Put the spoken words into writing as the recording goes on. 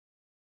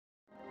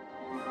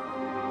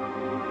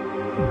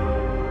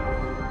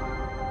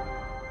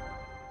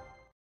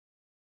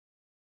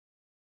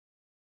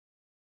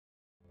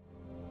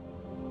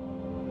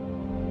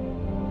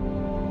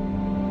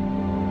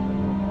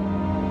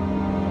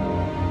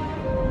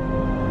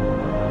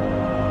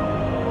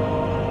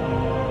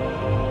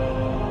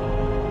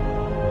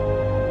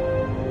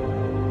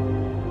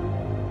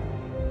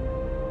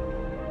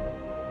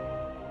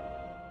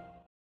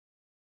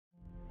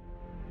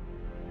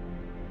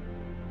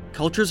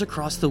Cultures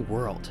across the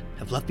world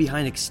have left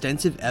behind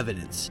extensive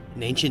evidence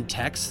in ancient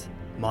texts,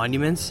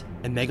 monuments,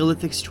 and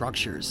megalithic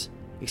structures,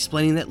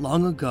 explaining that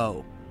long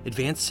ago,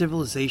 advanced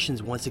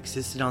civilizations once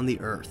existed on the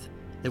Earth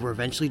that were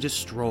eventually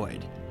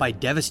destroyed by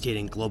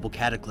devastating global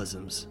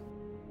cataclysms.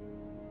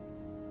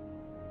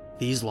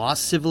 These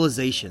lost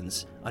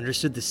civilizations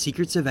understood the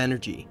secrets of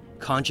energy,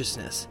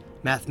 consciousness,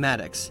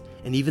 mathematics,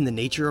 and even the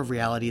nature of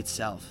reality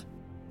itself.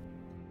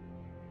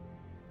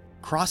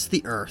 Across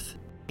the Earth,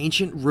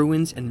 ancient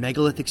ruins and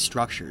megalithic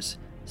structures,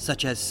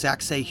 such as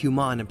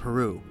Sacsayhuaman in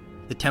Peru,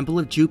 the Temple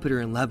of Jupiter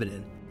in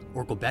Lebanon,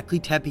 or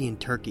Göbekli Tepe in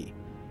Turkey,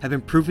 have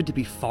been proven to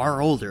be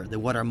far older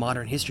than what our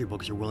modern history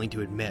books are willing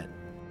to admit.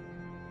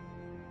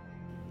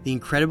 The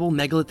incredible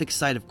megalithic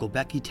site of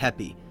Göbekli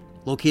Tepe,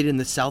 located in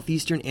the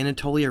southeastern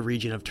Anatolia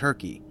region of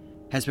Turkey,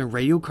 has been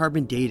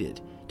radiocarbon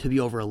dated to be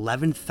over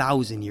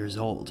 11,000 years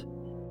old.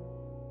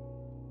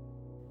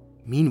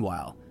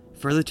 Meanwhile,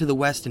 further to the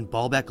west in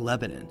Baalbek,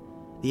 Lebanon,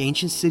 the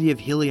ancient city of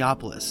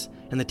Heliopolis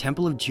and the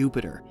Temple of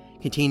Jupiter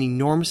contain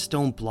enormous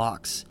stone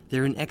blocks that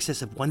are in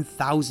excess of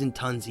 1,000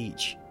 tons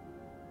each.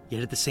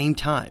 Yet at the same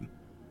time,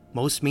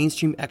 most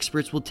mainstream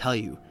experts will tell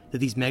you that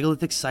these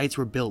megalithic sites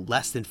were built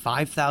less than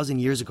 5,000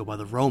 years ago by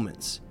the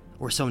Romans,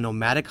 or some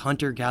nomadic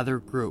hunter-gatherer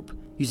group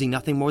using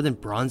nothing more than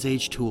Bronze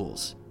Age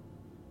tools.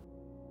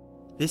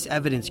 This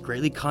evidence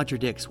greatly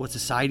contradicts what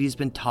society has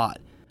been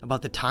taught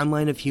about the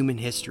timeline of human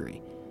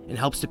history and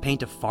helps to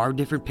paint a far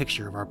different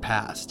picture of our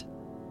past.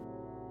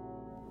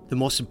 The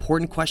most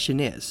important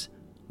question is,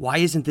 why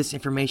isn't this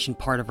information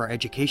part of our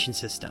education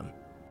system?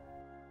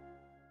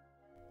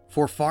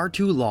 For far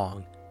too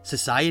long,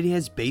 society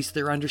has based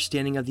their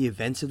understanding of the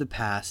events of the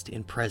past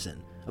and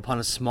present upon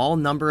a small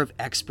number of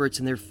experts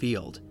in their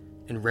field,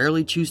 and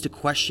rarely choose to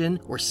question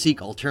or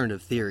seek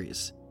alternative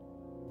theories.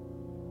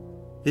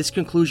 This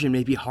conclusion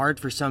may be hard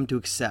for some to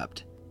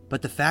accept,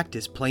 but the fact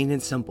is plain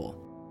and simple.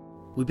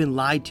 We've been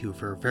lied to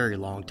for a very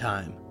long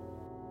time.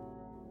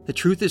 The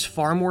truth is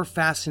far more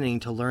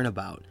fascinating to learn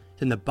about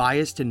than the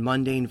biased and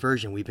mundane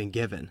version we've been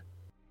given.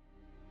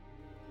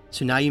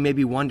 So now you may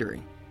be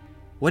wondering,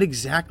 what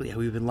exactly have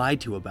we been lied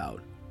to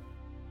about?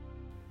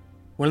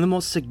 One of the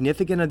most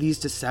significant of these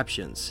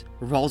deceptions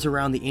revolves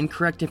around the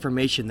incorrect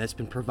information that's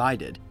been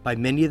provided by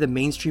many of the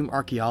mainstream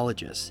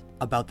archaeologists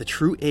about the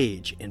true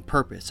age and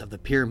purpose of the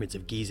pyramids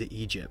of Giza,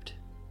 Egypt.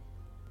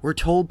 We're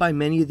told by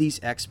many of these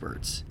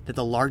experts that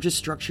the largest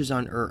structures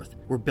on Earth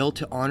were built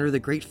to honor the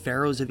great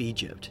pharaohs of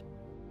Egypt.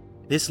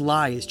 This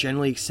lie is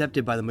generally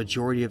accepted by the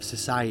majority of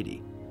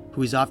society,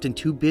 who is often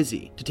too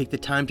busy to take the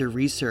time to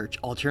research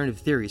alternative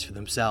theories for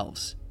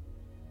themselves.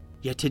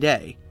 Yet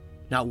today,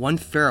 not one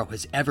pharaoh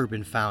has ever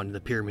been found in the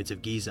pyramids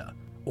of Giza,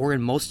 or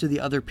in most of the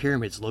other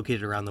pyramids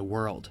located around the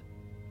world.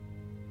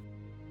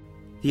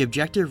 The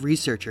objective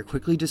researcher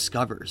quickly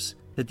discovers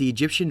that the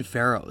Egyptian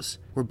pharaohs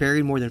were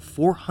buried more than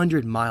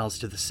 400 miles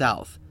to the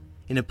south,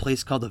 in a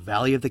place called the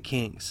Valley of the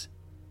Kings.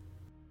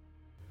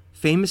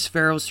 Famous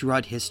pharaohs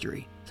throughout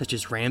history, such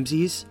as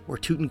Ramses or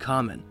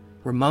Tutankhamun,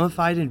 were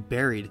mummified and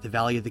buried at the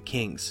Valley of the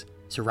Kings,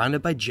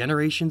 surrounded by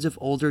generations of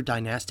older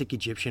dynastic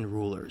Egyptian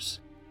rulers.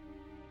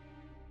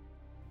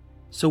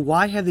 So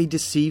why have they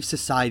deceived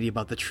society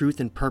about the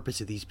truth and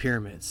purpose of these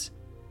pyramids?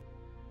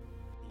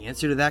 The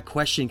answer to that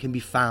question can be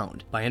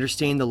found by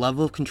understanding the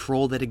level of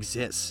control that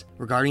exists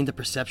regarding the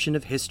perception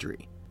of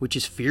history, which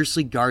is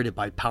fiercely guarded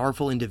by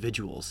powerful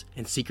individuals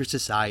and secret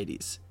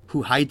societies,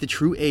 who hide the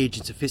true age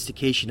and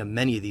sophistication of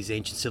many of these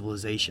ancient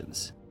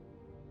civilizations.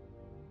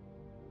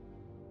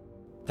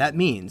 That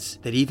means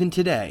that even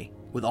today,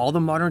 with all the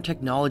modern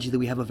technology that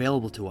we have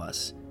available to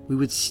us, we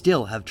would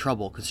still have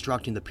trouble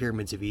constructing the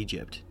pyramids of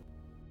Egypt.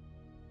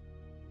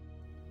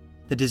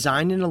 The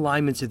design and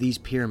alignments of these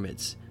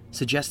pyramids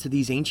suggest that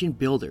these ancient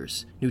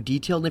builders knew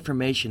detailed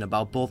information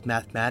about both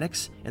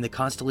mathematics and the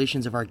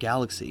constellations of our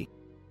galaxy.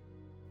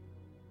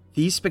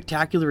 These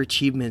spectacular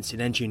achievements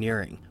in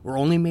engineering were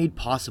only made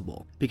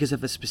possible because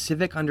of a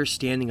specific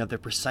understanding of the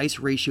precise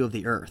ratio of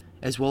the Earth,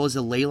 as well as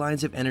the ley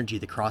lines of energy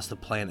that cross the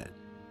planet.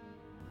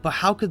 But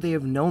how could they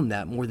have known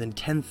that more than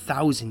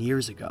 10,000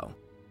 years ago?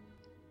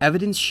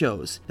 Evidence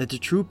shows that the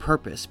true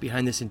purpose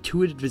behind this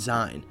intuitive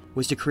design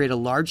was to create a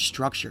large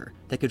structure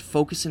that could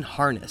focus and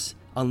harness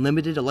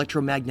unlimited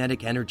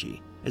electromagnetic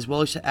energy, as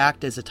well as to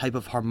act as a type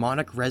of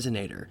harmonic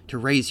resonator to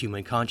raise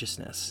human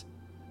consciousness.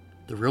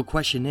 The real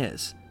question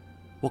is,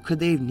 what could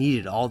they have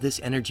needed all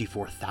this energy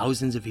for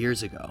thousands of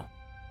years ago?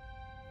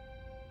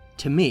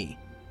 To me,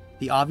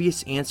 the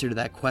obvious answer to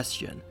that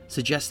question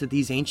suggests that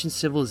these ancient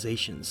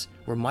civilizations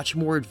were much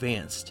more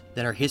advanced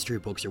than our history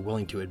books are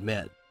willing to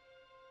admit.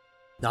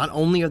 Not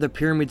only are the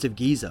pyramids of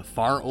Giza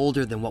far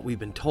older than what we've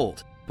been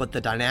told, but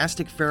the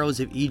dynastic pharaohs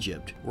of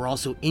Egypt were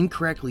also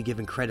incorrectly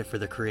given credit for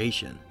their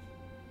creation.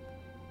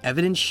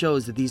 Evidence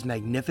shows that these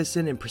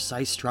magnificent and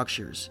precise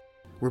structures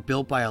were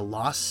built by a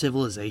lost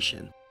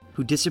civilization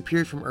who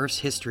disappeared from Earth's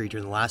history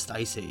during the last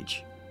ice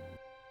age.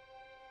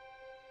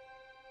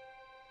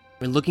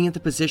 when looking at the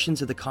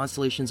positions of the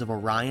constellations of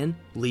Orion,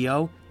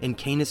 Leo, and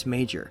Canis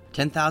Major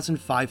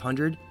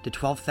 10,500 to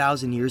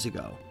 12,000 years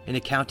ago, and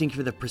accounting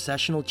for the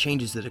precessional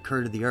changes that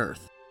occur to the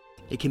Earth,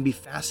 it can be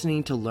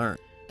fascinating to learn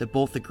that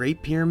both the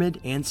Great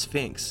Pyramid and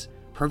Sphinx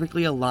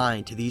perfectly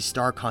align to these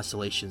star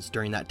constellations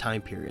during that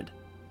time period.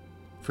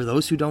 For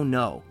those who don't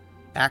know,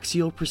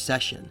 axial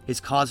precession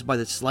is caused by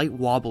the slight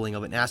wobbling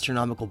of an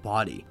astronomical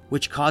body,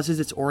 which causes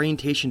its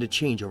orientation to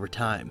change over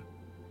time.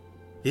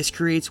 This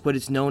creates what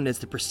is known as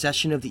the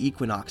precession of the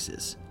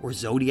equinoxes, or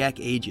zodiac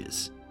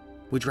ages,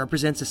 which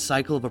represents a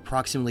cycle of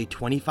approximately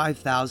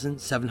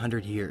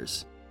 25,700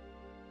 years.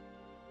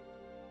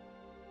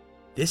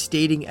 This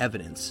dating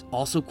evidence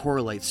also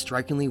correlates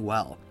strikingly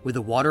well with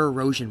the water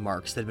erosion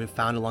marks that have been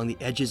found along the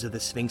edges of the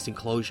Sphinx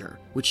enclosure,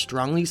 which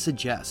strongly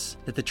suggests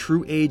that the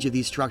true age of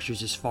these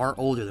structures is far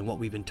older than what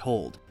we've been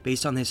told,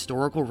 based on the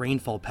historical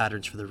rainfall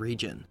patterns for the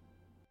region.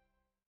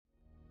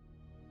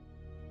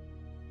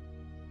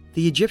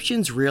 The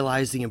Egyptians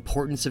realized the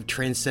importance of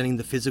transcending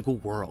the physical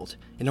world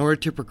in order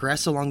to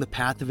progress along the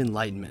path of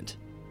enlightenment.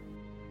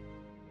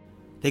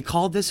 They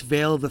called this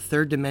veil of the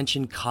third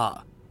dimension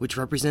Ka, which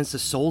represents the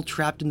soul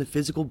trapped in the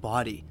physical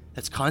body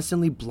that's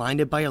constantly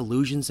blinded by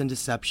illusions and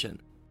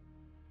deception.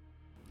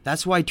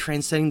 That's why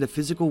transcending the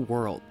physical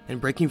world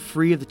and breaking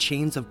free of the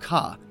chains of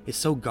Ka is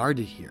so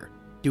guarded here,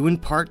 due in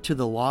part to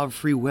the law of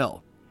free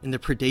will and the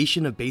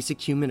predation of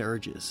basic human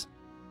urges.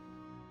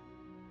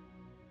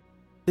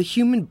 The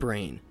human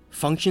brain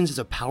functions as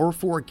a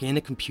powerful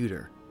organic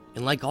computer,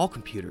 and like all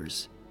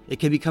computers, it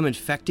can become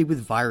infected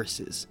with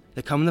viruses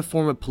that come in the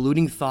form of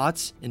polluting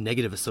thoughts and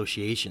negative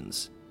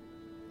associations.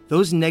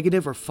 Those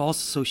negative or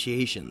false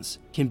associations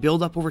can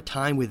build up over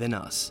time within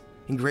us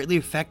and greatly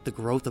affect the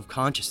growth of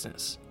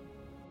consciousness.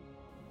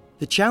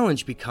 The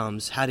challenge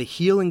becomes how to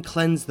heal and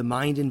cleanse the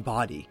mind and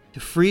body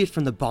to free it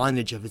from the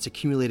bondage of its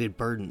accumulated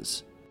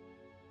burdens.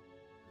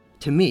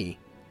 To me,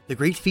 the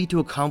great feat to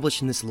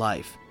accomplish in this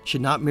life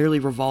should not merely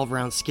revolve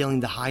around scaling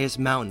the highest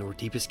mountain or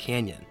deepest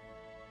canyon,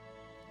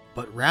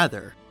 but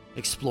rather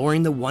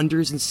exploring the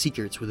wonders and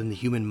secrets within the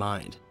human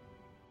mind.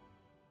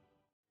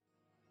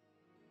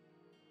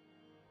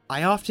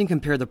 I often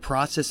compare the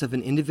process of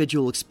an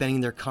individual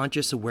expanding their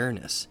conscious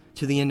awareness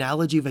to the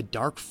analogy of a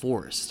dark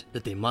forest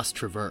that they must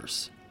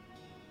traverse.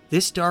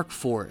 This dark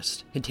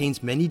forest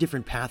contains many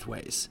different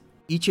pathways,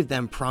 each of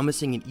them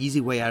promising an easy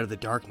way out of the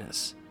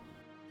darkness.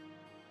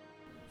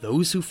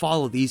 Those who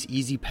follow these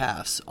easy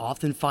paths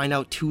often find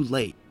out too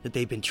late that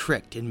they've been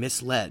tricked and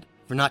misled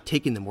for not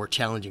taking the more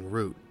challenging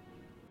route.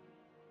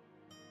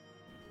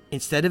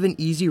 Instead of an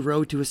easy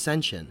road to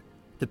ascension,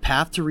 the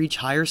path to reach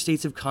higher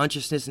states of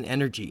consciousness and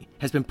energy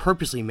has been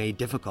purposely made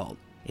difficult,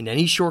 and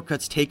any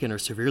shortcuts taken are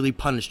severely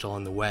punished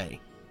along the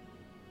way.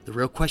 The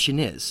real question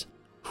is,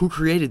 who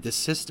created this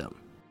system?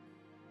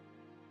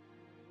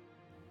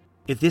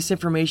 If this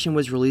information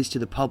was released to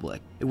the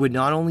public, it would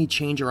not only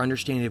change our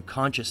understanding of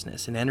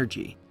consciousness and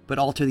energy, but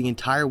alter the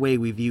entire way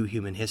we view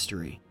human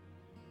history.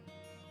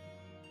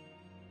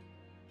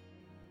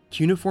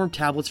 Cuneiform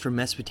tablets from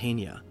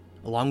Mesopotamia,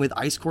 along with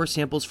ice core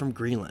samples from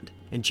Greenland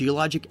and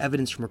geologic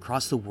evidence from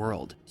across the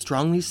world,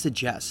 strongly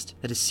suggest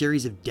that a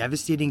series of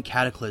devastating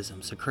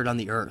cataclysms occurred on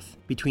the Earth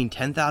between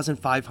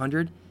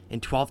 10,500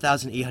 and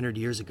 12,800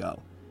 years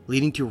ago,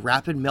 leading to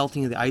rapid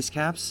melting of the ice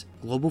caps,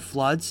 global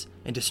floods,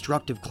 and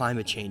destructive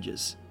climate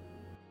changes.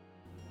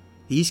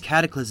 These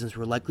cataclysms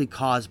were likely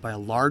caused by a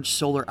large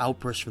solar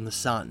outburst from the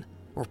sun,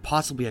 or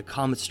possibly a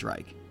comet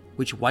strike,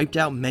 which wiped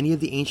out many of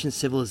the ancient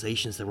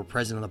civilizations that were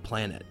present on the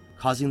planet,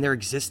 causing their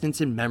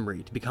existence and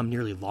memory to become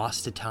nearly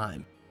lost to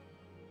time.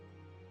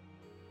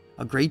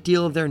 A great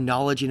deal of their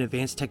knowledge and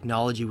advanced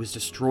technology was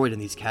destroyed in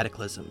these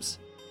cataclysms.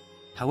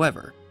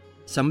 However,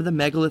 some of the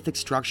megalithic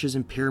structures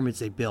and pyramids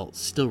they built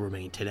still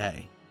remain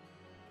today.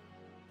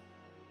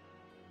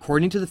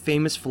 According to the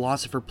famous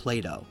philosopher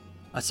Plato,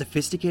 a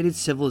sophisticated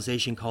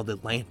civilization called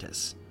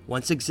Atlantis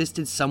once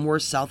existed somewhere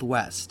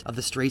southwest of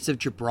the Straits of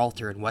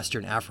Gibraltar in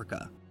Western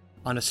Africa,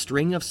 on a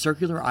string of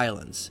circular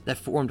islands that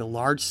formed a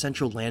large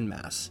central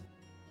landmass.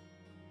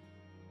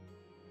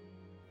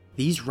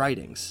 These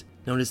writings,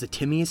 known as the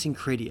Timaeus and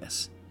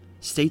Critias,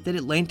 state that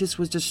Atlantis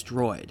was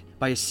destroyed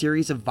by a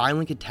series of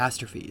violent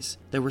catastrophes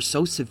that were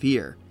so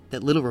severe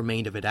that little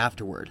remained of it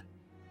afterward.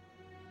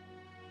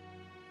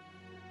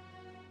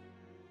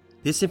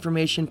 This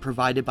information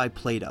provided by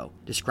Plato,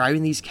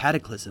 describing these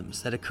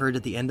cataclysms that occurred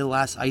at the end of the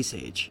last ice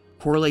age,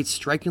 correlates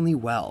strikingly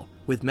well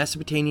with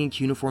Mesopotamian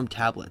cuneiform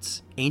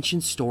tablets,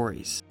 ancient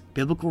stories,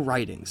 biblical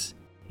writings,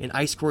 and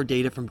ice core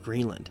data from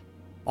Greenland,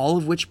 all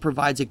of which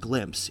provides a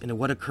glimpse into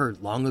what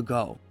occurred long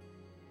ago.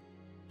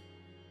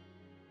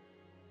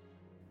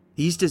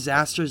 These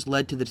disasters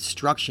led to the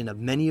destruction of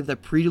many of the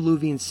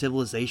pre-Diluvian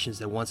civilizations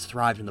that once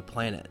thrived on the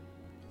planet.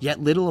 Yet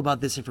little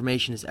about this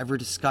information is ever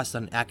discussed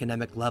on an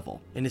academic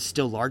level, and is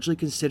still largely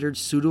considered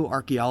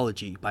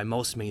pseudo-archaeology by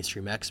most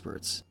mainstream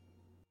experts.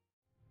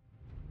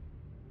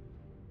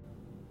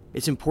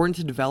 It's important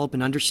to develop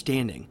an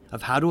understanding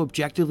of how to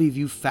objectively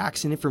view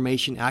facts and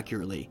information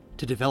accurately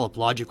to develop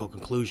logical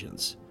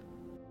conclusions.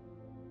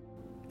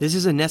 This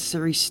is a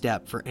necessary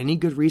step for any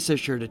good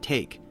researcher to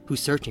take who's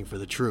searching for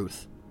the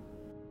truth.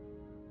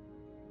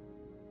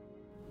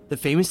 The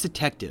famous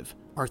detective,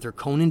 Arthur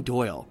Conan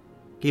Doyle,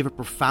 gave a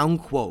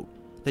profound quote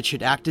that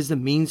should act as the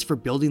means for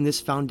building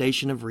this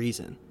foundation of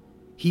reason.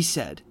 He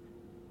said,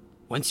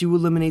 "Once you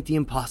eliminate the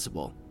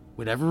impossible,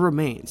 whatever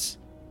remains,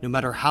 no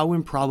matter how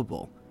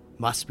improbable,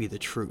 must be the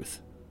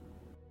truth."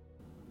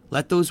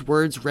 Let those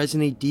words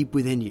resonate deep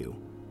within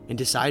you, and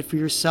decide for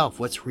yourself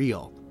what's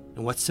real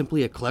and what's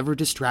simply a clever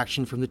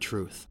distraction from the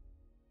truth.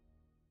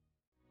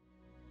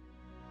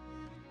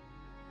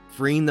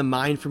 Freeing the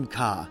mind from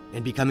Ka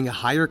and becoming a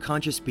higher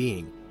conscious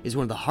being is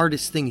one of the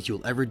hardest things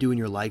you'll ever do in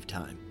your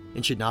lifetime,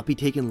 and should not be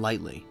taken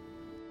lightly.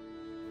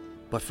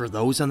 But for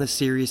those on the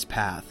serious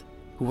path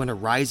who want to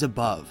rise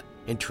above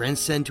and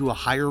transcend to a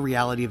higher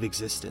reality of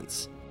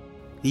existence,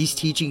 these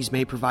teachings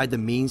may provide the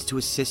means to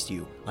assist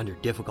you on your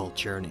difficult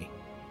journey.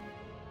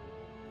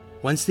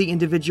 Once the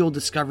individual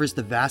discovers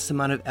the vast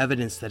amount of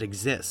evidence that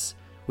exists,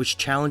 which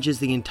challenges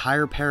the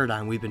entire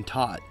paradigm we've been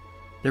taught,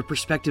 their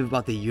perspective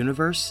about the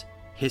universe,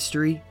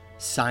 history,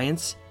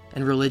 science,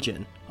 and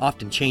religion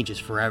often changes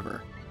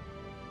forever.